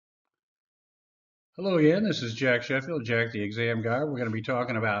Hello again, this is Jack Sheffield, Jack the Exam Guy. We're going to be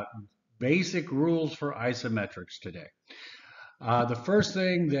talking about basic rules for isometrics today. The first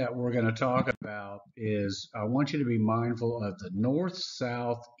thing that we're going to talk about is I want you to be mindful of the north,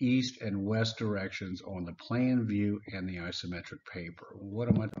 south, east, and west directions on the plan view and the isometric paper. What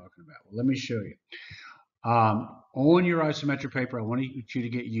am I talking about? Well, let me show you. On your isometric paper, I want you to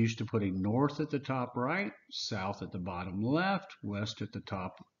get used to putting north at the top right, south at the bottom left, west at the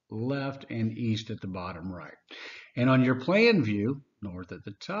top left, and east at the bottom right. And on your plan view, north at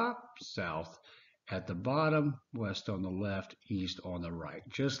the top, south at the bottom, west on the left, east on the right,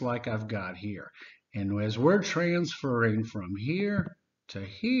 just like I've got here. And as we're transferring from here to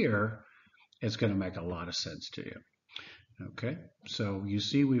here, it's going to make a lot of sense to you. Okay, so you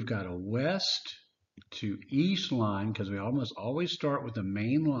see we've got a west to east line because we almost always start with the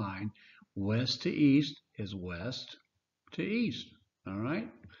main line. West to east is west to east. All right,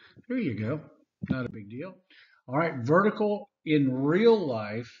 there you go. Not a big deal. All right, vertical in real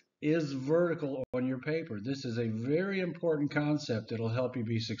life is vertical on your paper. This is a very important concept that'll help you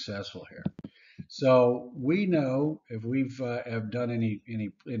be successful here. So we know if we've have done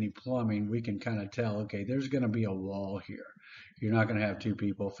any plumbing, we can kind of tell, okay, there's going to be a wall here. You're not going to have two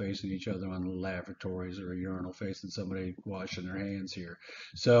people facing each other on the lavatories or a urinal facing somebody washing their hands here.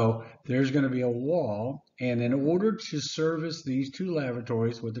 So there's going to be a wall, and in order to service these two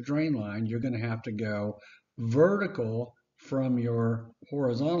lavatories with the drain line, you're going to have to go vertical from your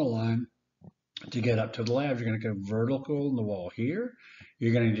horizontal line to get up to the labs. You're going to go vertical in the wall here.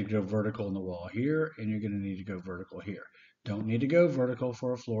 You're going to need to go vertical in the wall here, and you're going to need to go vertical here. Don't need to go vertical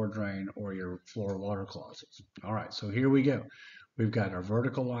for a floor drain or your floor water closets. All right, so here we go. We've got our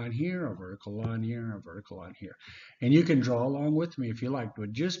vertical line here, our vertical line here, our vertical line here. And you can draw along with me if you like,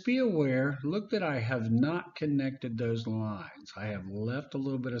 but just be aware, look that I have not connected those lines. I have left a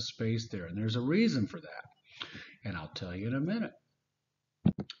little bit of space there, and there's a reason for that. And I'll tell you in a minute.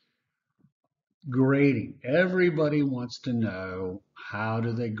 Grading. Everybody wants to know how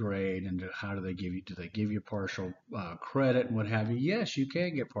do they grade and how do they give you partial credit and what have you. Yes, you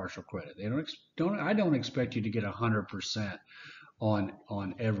can get partial credit. They don't I don't expect you to get 100%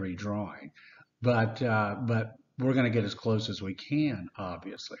 on every drawing, but we're going to get as close as we can,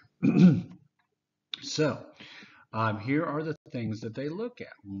 obviously. So here are the things that they look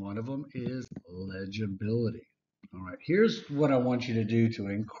at. One of them is legibility. All right, here's what I want you to do to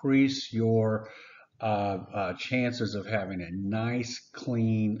increase your chances of having a nice,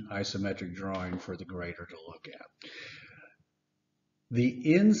 clean isometric drawing for the grader to look at.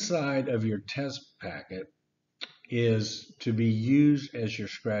 The inside of your test packet is to be used as your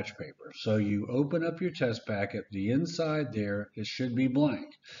scratch paper. So you open up your test packet, the inside there, it should be blank.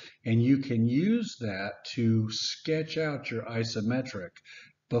 And you can use that to sketch out your isometric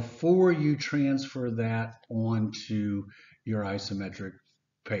before you transfer that onto your isometric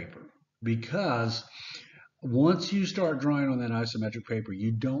paper. Because once you start drawing on that isometric paper,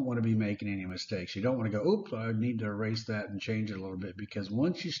 you don't want to be making any mistakes. You don't want to go, oops, I need to erase that and change it a little bit, because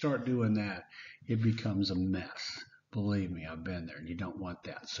once you start doing that, it becomes a mess. Believe me, I've been there, and you don't want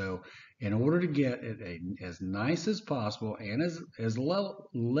that. So in order to get it as nice as possible and as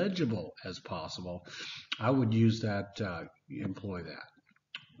legible as possible, I would use that, employ that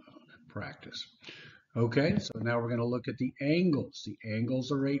practice. Okay, so now we're going to look at the angles. The angles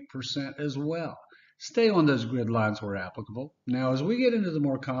are 8% as well. Stay on those grid lines where applicable. Now, as we get into the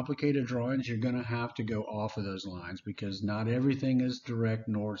more complicated drawings, you're going to have to go off of those lines because not everything is direct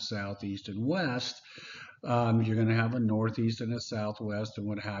north, south, east, and west. You're going to have a northeast and a southwest and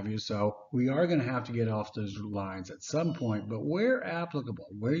what have you. So we are going to have to get off those lines at some point, but where applicable,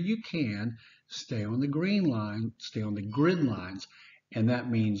 where you can, stay on the green line, stay on the grid lines, and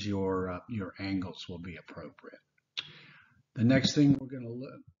that means your angles will be appropriate. The next thing we're going to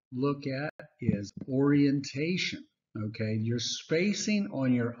look at is orientation. Okay, your spacing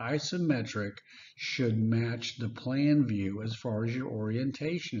on your isometric should match the plan view as far as your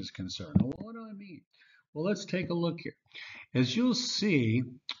orientation is concerned. Well, what do I mean? Well, let's take a look here. As you'll see,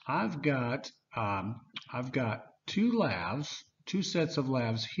 I've got two sets of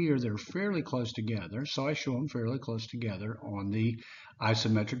lavs here that are fairly close together, so I show them fairly close together on the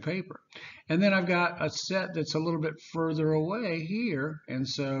isometric paper. And then I've got a set that's a little bit further away here, and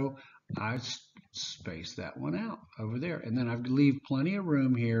so I space that one out over there. And then I leave plenty of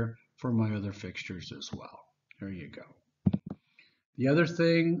room here for my other fixtures as well. There you go. The other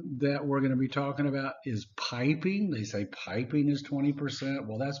thing that we're going to be talking about is piping. They say piping is 20%.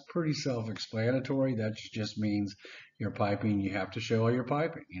 Well, that's pretty self-explanatory. That just means your piping, you have to show all your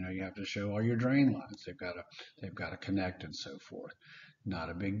piping. You know, you have to show all your drain lines. They've got to connect and so forth. Not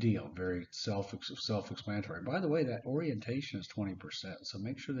a big deal. Very self-explanatory. By the way, that orientation is 20%, so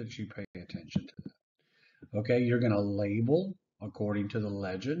make sure that you pay attention to that. Okay, you're going to label according to the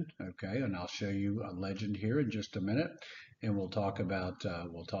legend. Okay, and I'll show you a legend here in just a minute, and we'll talk about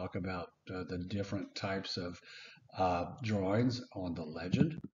the different types of drawings on the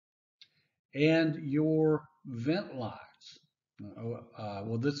legend and your vent lines.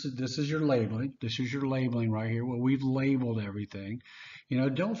 Well, this is your labeling. This is your labeling right here. Well, we've labeled everything.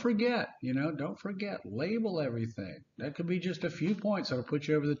 Don't forget. Don't forget. Label everything. That could be just a few points that'll put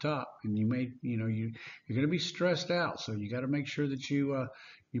you over the top, and you're going to be stressed out. So you got to make sure that you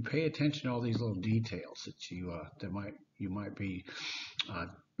pay attention to all these little details that you might be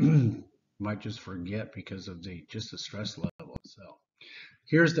might just forget because of the stress level itself.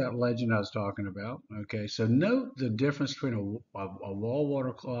 Here's that legend I was talking about. Okay, so note the difference between a wall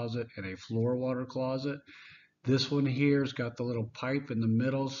water closet and a floor water closet. This one here's got the little pipe in the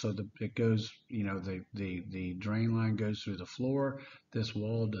middle, so it goes, the drain line goes through the floor. This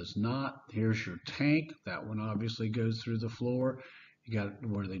wall does not. Here's your tank. That one obviously goes through the floor. You got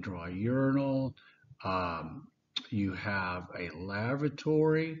where they draw a urinal. You have a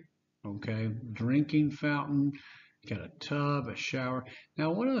lavatory, okay, drinking fountain. You got a tub, a shower.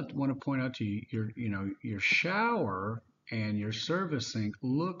 Now, what I want to point out to you, your shower and your service sink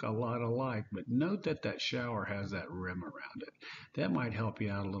look a lot alike, but note that shower has that rim around it. That might help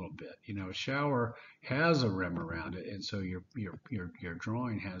you out a little bit. A shower has a rim around it, and so your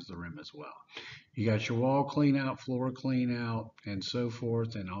drawing has the rim as well. You got your wall clean out, floor clean out, and so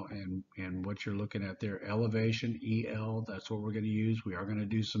forth, and what you're looking at there, elevation, EL, that's what we're going to use. We are going to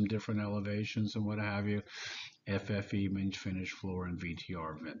do some different elevations and what have you. FFE means finished floor, and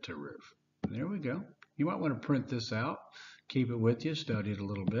VTR, vent to roof. There we go. You might want to print this out, keep it with you, study it a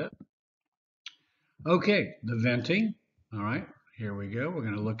little bit. Okay, the venting. All right, here we go. We're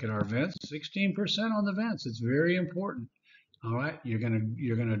going to look at our vents. 16% on the vents. It's very important. All right, you're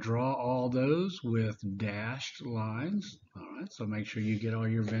gonna draw all those with dashed lines. All right, so make sure you get all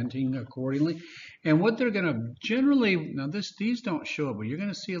your venting accordingly. And what they're gonna generally, now these don't show up, but you're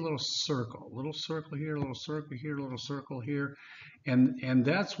gonna see a little circle here, a little circle here, a little circle here, and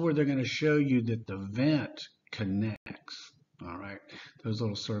that's where they're gonna show you that the vent connects. All right, those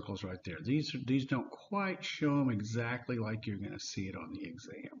little circles right there. These don't quite show them exactly like you're gonna see it on the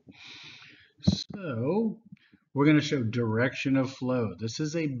exam. So we're going to show direction of flow. This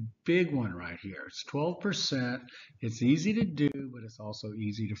is a big one right here. It's 12%. It's easy to do, but it's also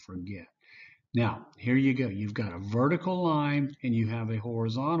easy to forget. Now, here you go. You've got a vertical line and you have a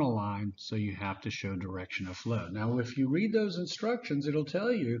horizontal line, so you have to show direction of flow. Now, if you read those instructions, it'll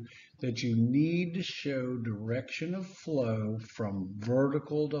tell you that you need to show direction of flow from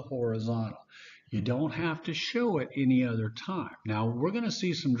vertical to horizontal. You don't have to show it any other time. Now, we're going to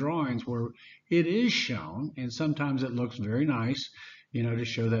see some drawings where it is shown, and sometimes it looks very nice, to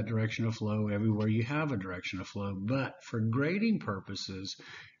show that direction of flow everywhere you have a direction of flow. But for grading purposes,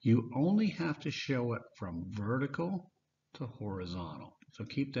 you only have to show it from vertical to horizontal. So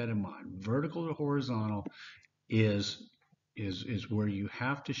keep that in mind. Vertical to horizontal is where you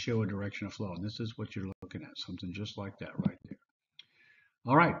have to show a direction of flow. And this is what you're looking at, something just like that right there.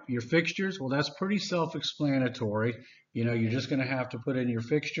 All right, your fixtures, well, that's pretty self-explanatory. You're just going to have to put in your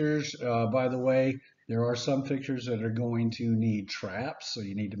fixtures. By the way, there are some fixtures that are going to need traps, so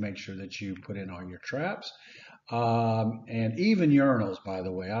you need to make sure that you put in all your traps. And even urinals, by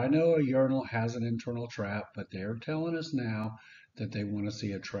the way. I know a urinal has an internal trap, but they're telling us now that they want to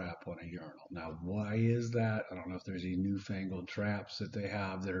see a trap on a urinal. Now, why is that? I don't know if there's any newfangled traps that they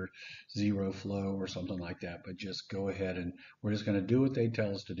have that are zero flow or something like that, but just go ahead and we're just going to do what they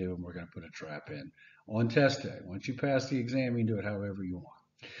tell us to do, and we're going to put a trap in on test day. Once you pass the exam, you can do it however you want.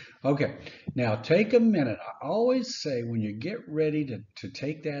 Okay, now take a minute. I always say when you get ready to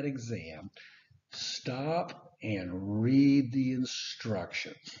take that exam, stop and read the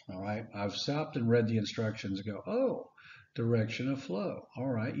instructions. All right, I've stopped and read the instructions and go, oh, direction of flow. All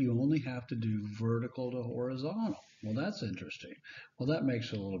right, you only have to do vertical to horizontal. Well, that's interesting. Well, that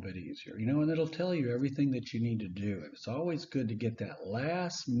makes it a little bit easier, and it'll tell you everything that you need to do. And it's always good to get that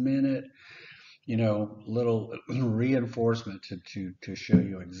last minute, little reinforcement to show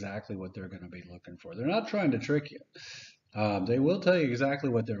you exactly what they're going to be looking for. They're not trying to trick you. They will tell you exactly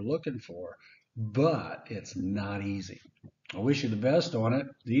what they're looking for, but it's not easy. I wish you the best on it.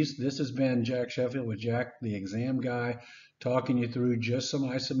 This has been Jack Sheffield with Jack, the exam guy, talking you through just some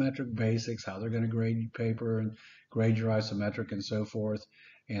isometric basics, how they're going to grade your paper and grade your isometric and so forth,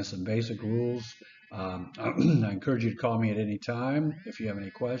 and some basic rules. I encourage you to call me at any time if you have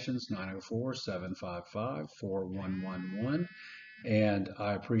any questions, 904-755-4111. and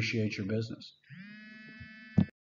I appreciate your business.